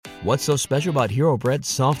What's so special about Hero Bread's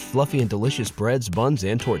soft, fluffy, and delicious breads, buns,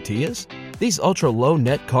 and tortillas? These ultra-low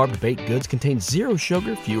net-carb baked goods contain zero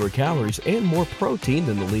sugar, fewer calories, and more protein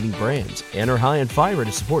than the leading brands, and are high in fiber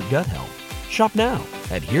to support gut health. Shop now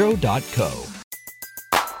at Hero.co.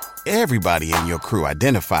 Everybody in your crew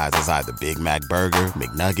identifies as either Big Mac Burger,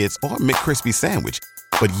 McNuggets, or McCrispy Sandwich.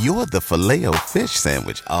 But you're the Filet-O-Fish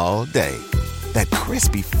Sandwich all day. That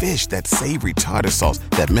crispy fish, that savory tartar sauce,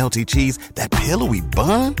 that melty cheese, that pillowy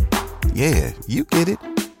bun. Yeah, you get it.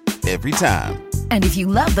 Every time. And if you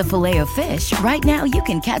love the Filet-O-Fish, right now you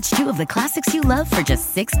can catch two of the classics you love for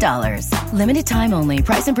just $6. Limited time only.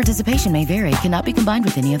 Price and participation may vary. Cannot be combined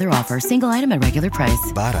with any other offer. Single item at regular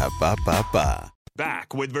price. Ba-da-ba-ba-ba.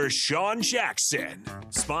 Back with Vershawn Jackson,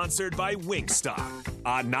 sponsored by Wingstop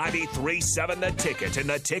on 93.7 The Ticket and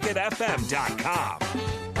theticketfm.com.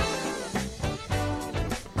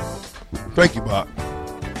 Thank you, Bob.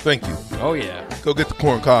 Thank you. Oh, yeah. Go get the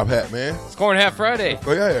corn cob hat, man. It's Corn Hat Friday.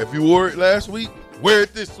 Oh, yeah. If you wore it last week, wear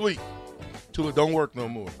it this week till it don't work no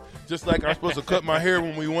more. Just like I'm supposed to cut my hair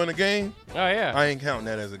when we won a game. Oh, yeah. I ain't counting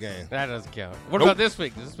that as a game. That doesn't count. What about this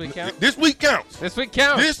week? Does this week count? This week counts. This week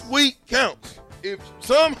counts. This week counts. If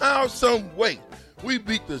somehow, some way, we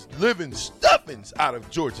beat the living stuffings out of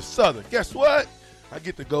Georgia Southern, guess what? I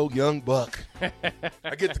get to go young buck.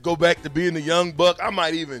 I get to go back to being the young buck. I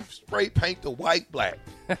might even spray paint the white black.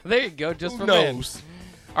 There you go, just Who for knows? men.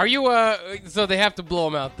 Are you, so they have to blow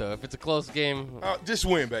them out, though, if it's a close game? Just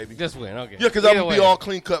win, baby. Just win, okay. Yeah, because I'm going to be all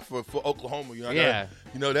clean cut for Oklahoma. You know, yeah.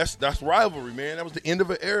 That's rivalry, man. That was the end of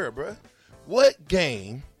an era, bro. What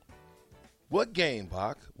game,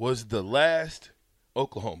 Bach, was the last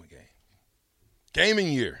Oklahoma game? Game and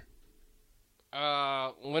year.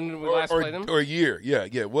 When did we last play them? Or year,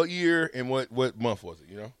 yeah. What year and what month was it,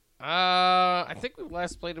 you know? I think we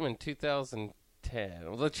last played them in 2010.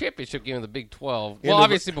 Well, the championship game of the Big 12. Well,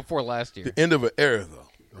 obviously before last year. The end of an era, though.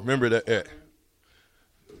 Remember that era.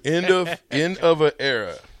 End of an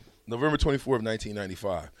era. November 24th,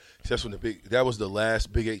 1995. That's when that was the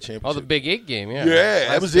last Big 8 championship. Oh, the Big 8 game, yeah. Yeah,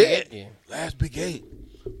 that was it. Game. Last Big 8.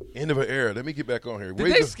 End of an era. Let me get back on here.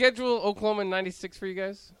 Did they schedule Oklahoma in 96 for you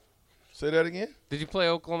guys? Say that again? Did you play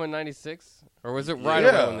Oklahoma in 96? Or was it right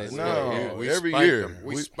away when they scheduled? We every spanked year. them.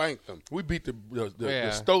 We spanked them. We beat the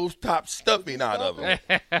stovetop stuffing out of them.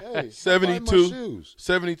 Hey, 72.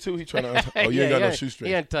 72, he trying to – oh, you ain't got no shoestrings.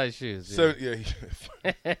 He untied shoes.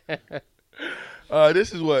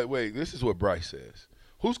 This is what Bryce says.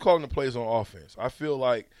 Who's calling the plays on offense? I feel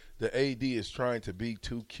like the AD is trying to be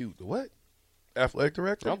too cute. The what? Athletic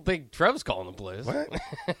director? I don't think Trev's calling the plays. What?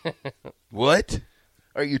 What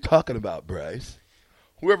are you talking about, Bryce?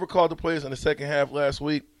 Whoever called the plays in the second half last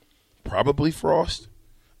week, probably Frost,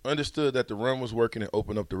 understood that the run was working and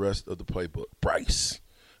opened up the rest of the playbook. Bryce.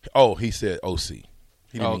 Oh, he said OC.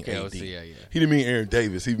 He didn't mean AD. OC, yeah. He didn't mean Aaron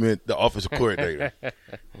Davis. He meant the offensive coordinator.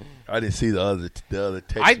 I didn't see the other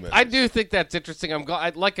text message. I do think that's interesting.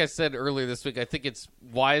 Like I said earlier this week, I think it's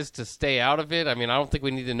wise to stay out of it. I mean, I don't think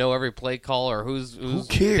we need to know every play call or who's Who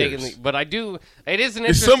cares? taking but I do. It is an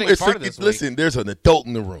interesting part of this week. Listen, there's an adult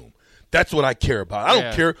in the room. That's what I care about. I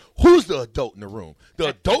don't care who's the adult in the room. The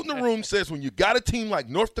adult in the room says when you got a team like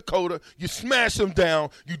North Dakota, you smash them down.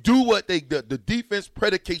 You do what the defense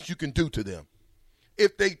predicates you can do to them.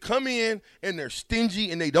 If they come in and they're stingy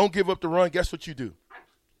and they don't give up the run, guess what you do?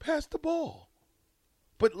 Pass the ball.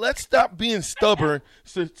 But let's stop being stubborn.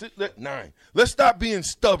 Let's stop being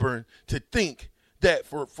stubborn to think that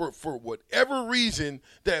for whatever reason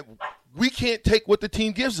that we can't take what the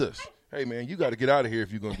team gives us. Hey, man, you got to get out of here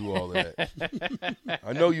if you're going to do all of that.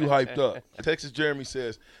 I know you hyped up. Texas Jeremy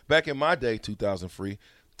says, back in my day,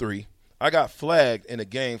 2003, I got flagged in a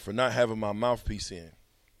game for not having my mouthpiece in.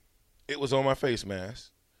 It was on my face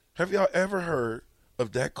mask. Have y'all ever heard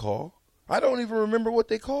of that call? I don't even remember what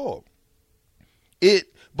they called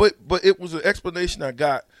it, but it was an explanation I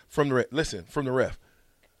got from the ref.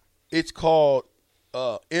 It's called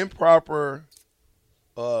improper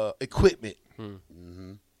equipment,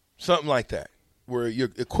 something like that, where your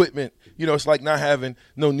equipment, it's like not having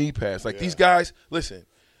no knee pads. Like these guys, listen,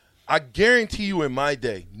 I guarantee you in my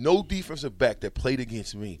day, no defensive back that played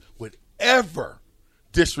against me would ever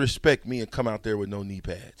disrespect me and come out there with no knee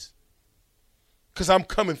pads. Because I'm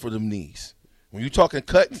coming for them knees. When you're talking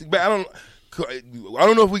cuts, I don't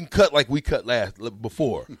know if we can cut like we cut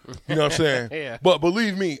before. You know what I'm saying? Yeah. But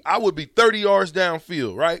believe me, I would be 30 yards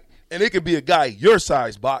downfield, right? And it could be a guy your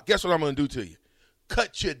size, Bach. Guess what I'm going to do to you?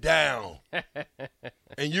 Cut you down.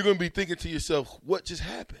 And you're going to be thinking to yourself, what just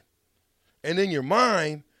happened? And in your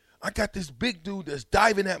mind, I got this big dude that's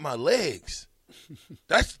diving at my legs.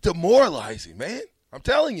 That's demoralizing, man. I'm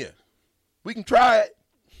telling you. We can try it.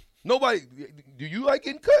 Nobody. Do you like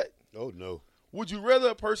getting cut? Oh, no. Would you rather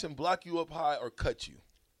a person block you up high or cut you?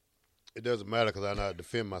 It doesn't matter because I know how to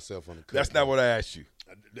defend myself on the cut. That's not what I asked you.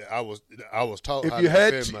 I was taught If how you to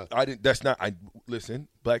had, defend I didn't. That's not. I listen,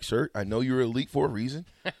 black shirt. I know you're elite for a reason.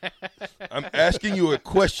 I'm asking you a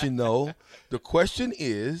question though. The question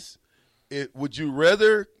is, would you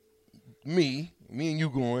rather me and you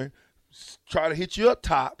going try to hit you up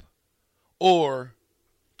top or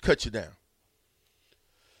cut you down?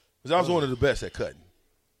 Because I was one of the best at cutting,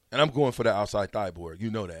 and I'm going for the outside thigh board.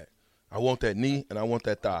 You know that. I want that knee and I want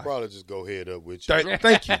that thigh. I'll probably just go head up with you.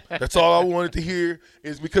 Thank you. That's all I wanted to hear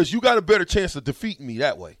is because you got a better chance of defeating me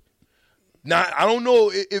that way. Now, I don't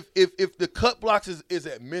know if the cut blocks is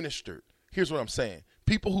administered. Here's what I'm saying.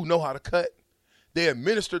 People who know how to cut, they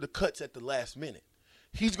administer the cuts at the last minute.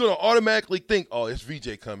 He's going to automatically think, oh, it's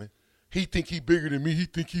VJ coming. He think he bigger than me. He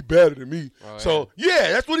think he better than me. Oh, yeah. So,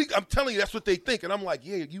 yeah, that's what I'm telling you, that's what they think. And I'm like,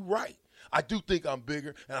 yeah, you right. I do think I'm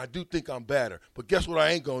bigger, and I do think I'm better. But guess what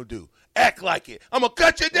I ain't going to do? Act like it. I'm going to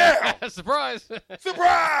cut you down. Surprise.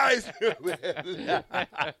 Surprise.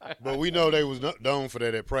 But we know they was known for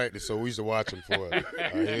that at practice, so we used to watch them for it.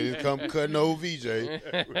 Here come Cuttin Ole VJ.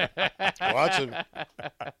 Watch him.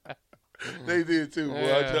 They did too,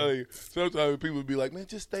 boy. I tell you. Sometimes people would be like, man,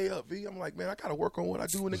 just stay up, V. I'm like, man, I got to work on what I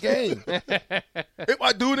do in the game. If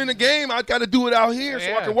I do it in the game, I got to do it out here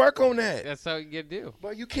so I can work on that. That's how you get do.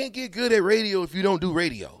 But you can't get good at radio if you don't do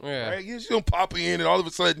radio. Yeah. Right? You just don't pop in and all of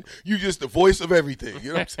a sudden you just the voice of everything. You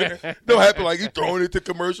know what I'm saying? Don't happen like you throwing it to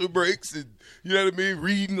commercial breaks and, you know what I mean,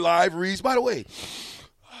 reading live reads. By the way,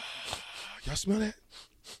 y'all smell that?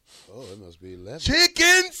 Oh, it must be 11.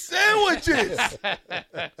 Chicken sandwiches.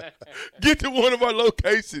 Get to one of our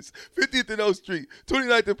locations, 50th and O Street,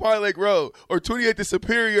 29th and Pine Lake Road, or 28th and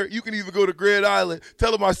Superior. You can even go to Grand Island,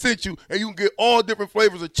 tell them I sent you, and you can get all different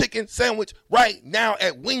flavors of chicken sandwich right now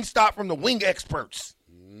at Wingstop from the Wing Experts.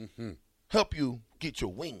 Mm-hmm. Help you get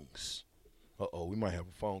your wings. Uh-oh, we might have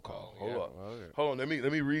a phone call. Hold up. Okay. Hold on. Let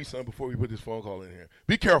me read something before we put this phone call in here.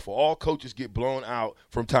 Be careful. All coaches get blown out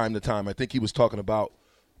from time to time. I think he was talking about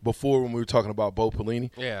before when we were talking about Bo Pelini.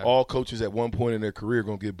 Yeah. All coaches at one point in their career are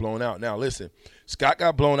going to get blown out. Now, listen, Scott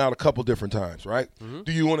got blown out a couple different times, right? Mm-hmm.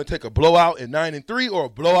 Do you want to take a blowout in 9-3 or a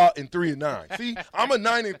blowout in 3-9? See, I'm a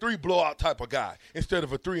 9-3 blowout type of guy instead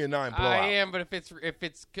of a 3-9 blowout. I am, but if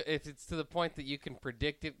it's to the point that you can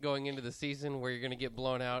predict it going into the season where you're going to get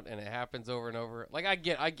blown out and it happens over and over, like I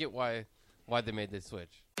get why they made this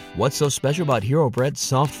switch. What's so special about Hero Bread's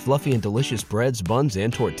soft, fluffy, and delicious breads, buns,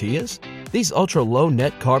 and tortillas? These ultra-low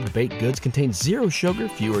net-carb baked goods contain zero sugar,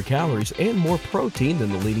 fewer calories, and more protein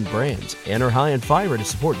than the leading brands, and are high in fiber to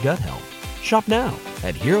support gut health. Shop now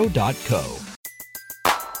at Hero.co.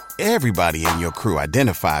 Everybody in your crew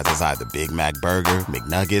identifies as either Big Mac Burger,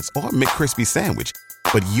 McNuggets, or McCrispy Sandwich,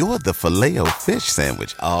 but you're the Filet-O-Fish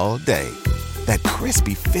Sandwich all day. That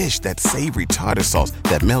crispy fish, that savory tartar sauce,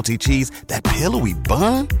 that melty cheese, that pillowy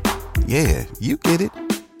bun. Yeah, you get it.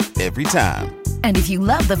 Every time. And if you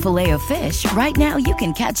love the Filet-O-Fish, right now you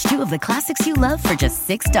can catch two of the classics you love for just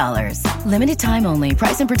 $6. Limited time only.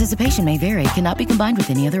 Price and participation may vary. Cannot be combined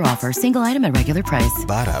with any other offer. Single item at regular price.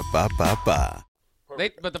 Ba-da-ba-ba-ba.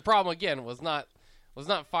 But the problem, again, was not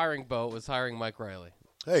firing Bo. It was hiring Mike Riley.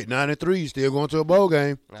 Hey, 9-3, still going to a bowl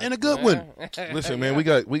game. And a good one. Listen, man, we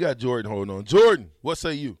got Jordan holding on. Jordan, what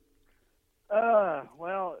say you?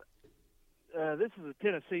 This is a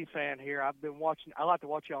Tennessee fan here. I've been watching. I like to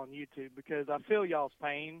watch y'all on YouTube because I feel y'all's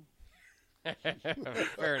pain.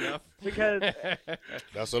 Fair enough. Because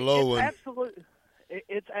that's a low one.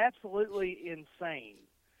 It's absolutely insane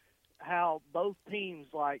how both teams,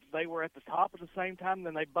 like, they were at the top at the same time,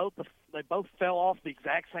 then they both fell off the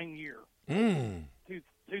exact same year.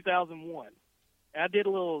 2001. I did a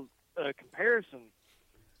little comparison.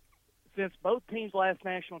 Since both teams' last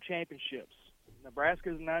national championships,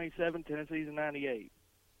 Nebraska's in 97, Tennessee's in 98.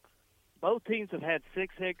 Both teams have had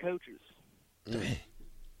 6 head coaches. Is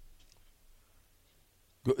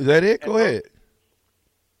that it? Go ahead.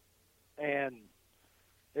 And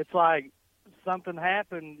it's like something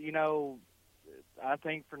happened, I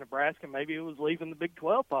think for Nebraska, maybe it was leaving the Big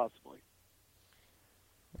 12 possibly.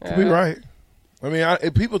 Could be right. I mean,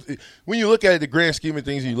 people, when you look at the grand scheme of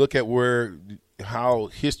things, and you look at how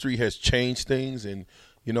history has changed things, and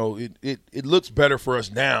it looks better for us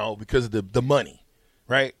now because of the money,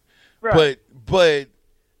 right? Right. But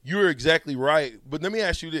you're exactly right. But let me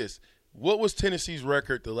ask you this: what was Tennessee's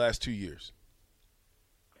record the last 2 years?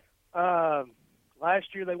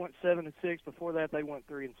 Last year they went 7-6. Before that they went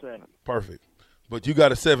 3-7. Perfect. But you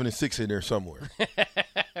got a 7-6 in there somewhere.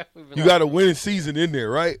 You got a winning season in there,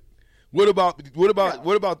 right? What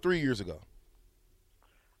about 3 years ago?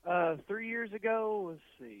 3 years ago, let's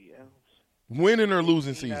see. Winning or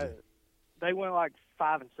losing season? They went like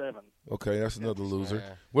 5-7. Okay, that's another loser.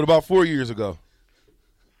 Yeah. What about 4 years ago?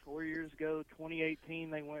 4 years ago, 2018,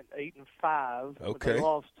 they went 8-5. But Okay. they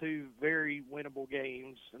lost 2 very winnable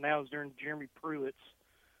games, and that was during Jeremy Pruitt's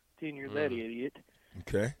tenure. That idiot.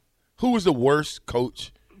 Okay. Who was the worst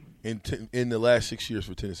coach in the last 6 years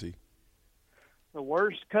for Tennessee? The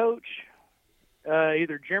worst coach,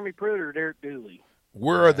 either Jeremy Pruitt or Derek Dooley.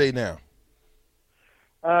 Where are they now?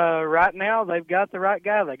 Right now, they've got the right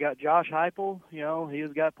guy. They got Josh Heupel. You know, he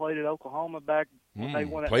was a guy who played at Oklahoma back when they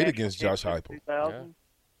won. Played against Josh Heupel. 2000.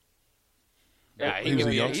 Yeah, He was a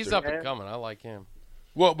he's youngster. up and coming. I like him.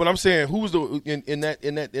 Well, but I'm saying who was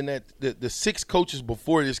the 6 coaches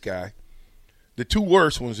before this guy? The 2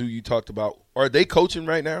 worst ones who you talked about, are they coaching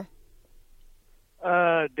right now?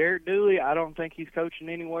 Derek Dooley, I don't think he's coaching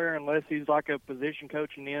anywhere unless he's like a position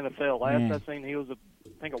coach in the NFL. Last I seen, he was I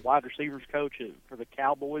think a wide receivers coach for the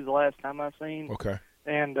Cowboys. The last time I seen. Okay.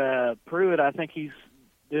 And Pruitt, I think he's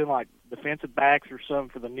doing like defensive backs or something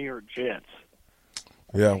for the New York Jets.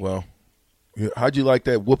 Yeah. Well, how'd you like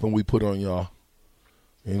that whooping we put on y'all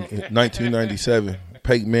in 1997?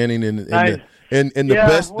 Peyton Manning and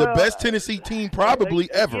the best Tennessee team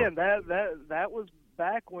probably ever. Again, that was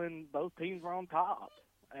back when both teams were on top,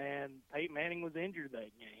 and Peyton Manning was injured that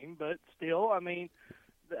game. But still, I mean,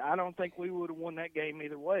 I don't think we would have won that game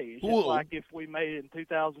either way. It's just like if we made it in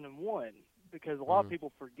 2001, because a lot of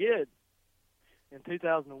people forget in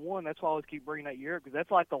 2001. That's why I always keep bringing that year up, because that's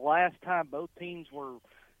like the last time both teams were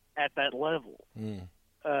at that level.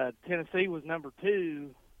 Tennessee was number 2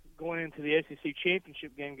 going into the SEC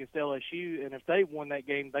championship game against LSU, and if they won that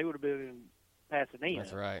game, they would have been in Pasadena.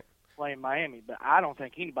 That's right. Playing Miami, but I don't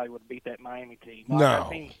think anybody would have beat that Miami team. No. I've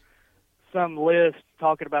seen some list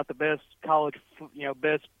talking about the best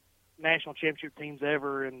best national championship teams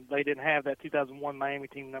ever, and they didn't have that 2001 Miami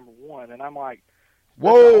team number 1. And I'm like,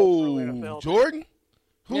 whoa, Jordan.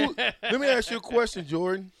 Let me ask you a question,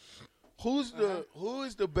 Jordan. Who is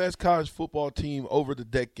the best college football team over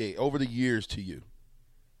the years to you?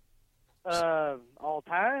 All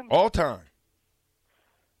time. All time.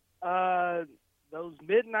 Those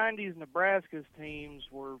mid-'90s Nebraska's teams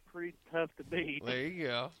were pretty tough to beat. There you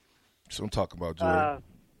go. That's what I'm talking about,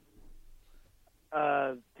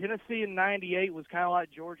 Jordan. Tennessee in '98 was kind of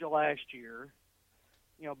like Georgia last year.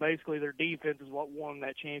 You know, basically their defense is what won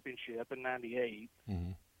that championship in '98.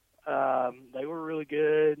 They were really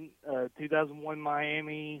good. 2001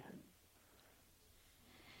 Miami.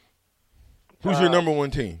 Who's your number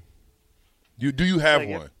 1 team? Do you have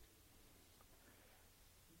one?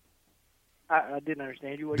 I didn't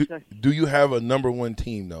understand you. What you say? Do you have a number 1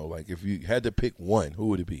 team though? Like if you had to pick one, who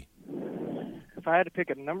would it be? If I had to pick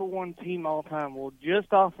a number 1 team all time, well,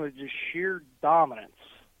 just off of just sheer dominance,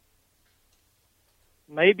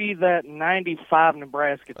 maybe that '95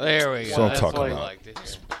 Nebraska team. There we go. So I'm That's talking what I about. liked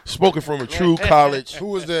it. Spoken from a true college. Who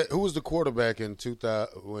was the quarterback in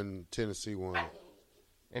 2000 when Tennessee won?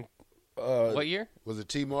 What year? Was it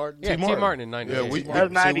T. Martin? Yeah, T. Martin in '98. Yeah, That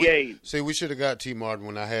was '98. See, we should have got T. Martin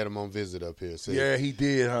when I had him on visit up here. See? Yeah, he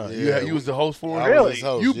did, huh? Yeah. You was the host for him? I was his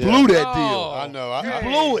host, You yeah. blew that Oh. deal. I know. I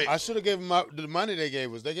blew it. I should have gave him the money they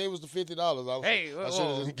gave us. They gave us the $50. Hey, I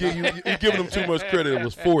whoa. You giving him too much credit. It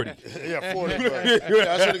was 40. yeah, $40.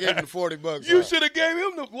 Yeah, I should have gave him the $40. You should have gave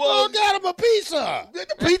him the Well, got him a pizza. The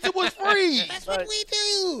pizza was free. That's what we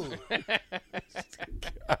do.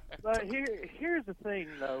 But here's the thing,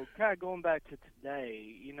 though, kind of going back to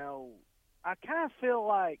today, you know, I kind of feel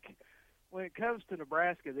like when it comes to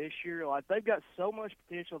Nebraska this year, like they've got so much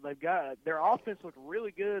potential. Their offense looked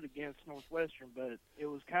really good against Northwestern, but it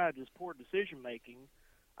was kind of just poor decision-making.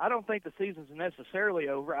 I don't think the season's necessarily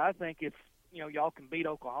over. I think if, y'all can beat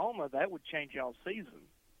Oklahoma, that would change y'all's season.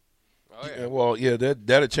 Oh, yeah. Yeah, well, yeah,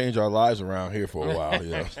 that'll change our lives around here for a while.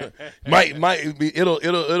 Yeah, might be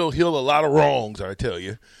it'll heal a lot of wrongs, I tell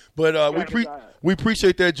you. But we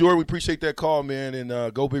appreciate that, Jordan. We appreciate that call, man.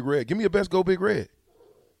 And go Big Red. Give me your best Go Big Red.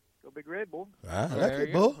 Go Big Red, boy. I like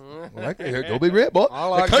it, boy. I like it. Go Big Red, boy. I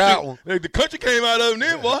like that one. The country came out of him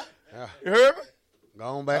then, boy. Yeah. You heard me? Go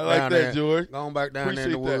on back I like down that, there. George. Go on back down there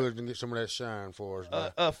in the Appreciate that. woods and get some of that shine for us.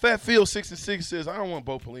 Man. Fatfield 66 says, I don't want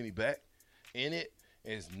Bo Pelini back. In it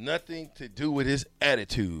has nothing to do with his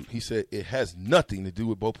attitude. He said it has nothing to do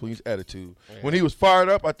with Bo Pelini's attitude. Yeah. When he was fired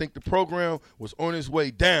up, I think the program was on his way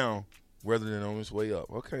down rather than on his way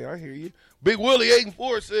up. Okay, I hear you. Big Willie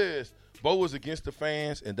 8-4 says Bo was against the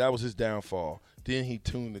fans, and that was his downfall. Then he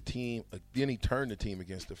turned the team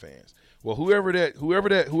against the fans. Well, whoever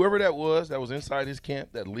that was inside his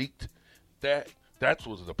camp that leaked, that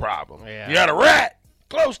was the problem. Yeah. You had a rat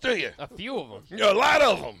close to you. A few of them. A lot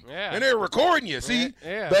of them. Yeah. And they're recording you. See,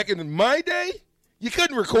 Yeah. back in my day, you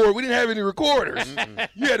couldn't record. We didn't have any recorders.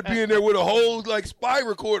 You had to be in there with a whole, like, spy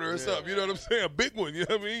recorder or something. You know what I'm saying? A big one. You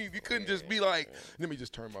know what I mean? You couldn't just be like, let me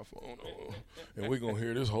just turn my phone on, and we're going to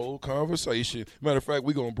hear this whole conversation. Matter of fact,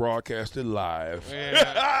 we're going to broadcast it live.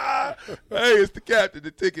 Yeah. Hey, it's the Captain,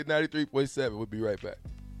 the Ticket, 93.7. We'll be right back.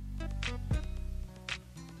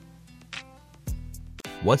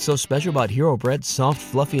 What's so special about Hero Bread's soft,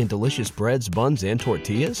 fluffy, and delicious breads, buns, and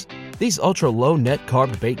tortillas? These ultra-low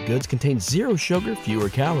net-carb baked goods contain zero sugar, fewer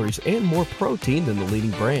calories, and more protein than the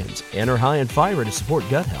leading brands, and are high in fiber to support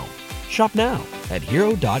gut health. Shop now at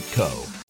Hero.co.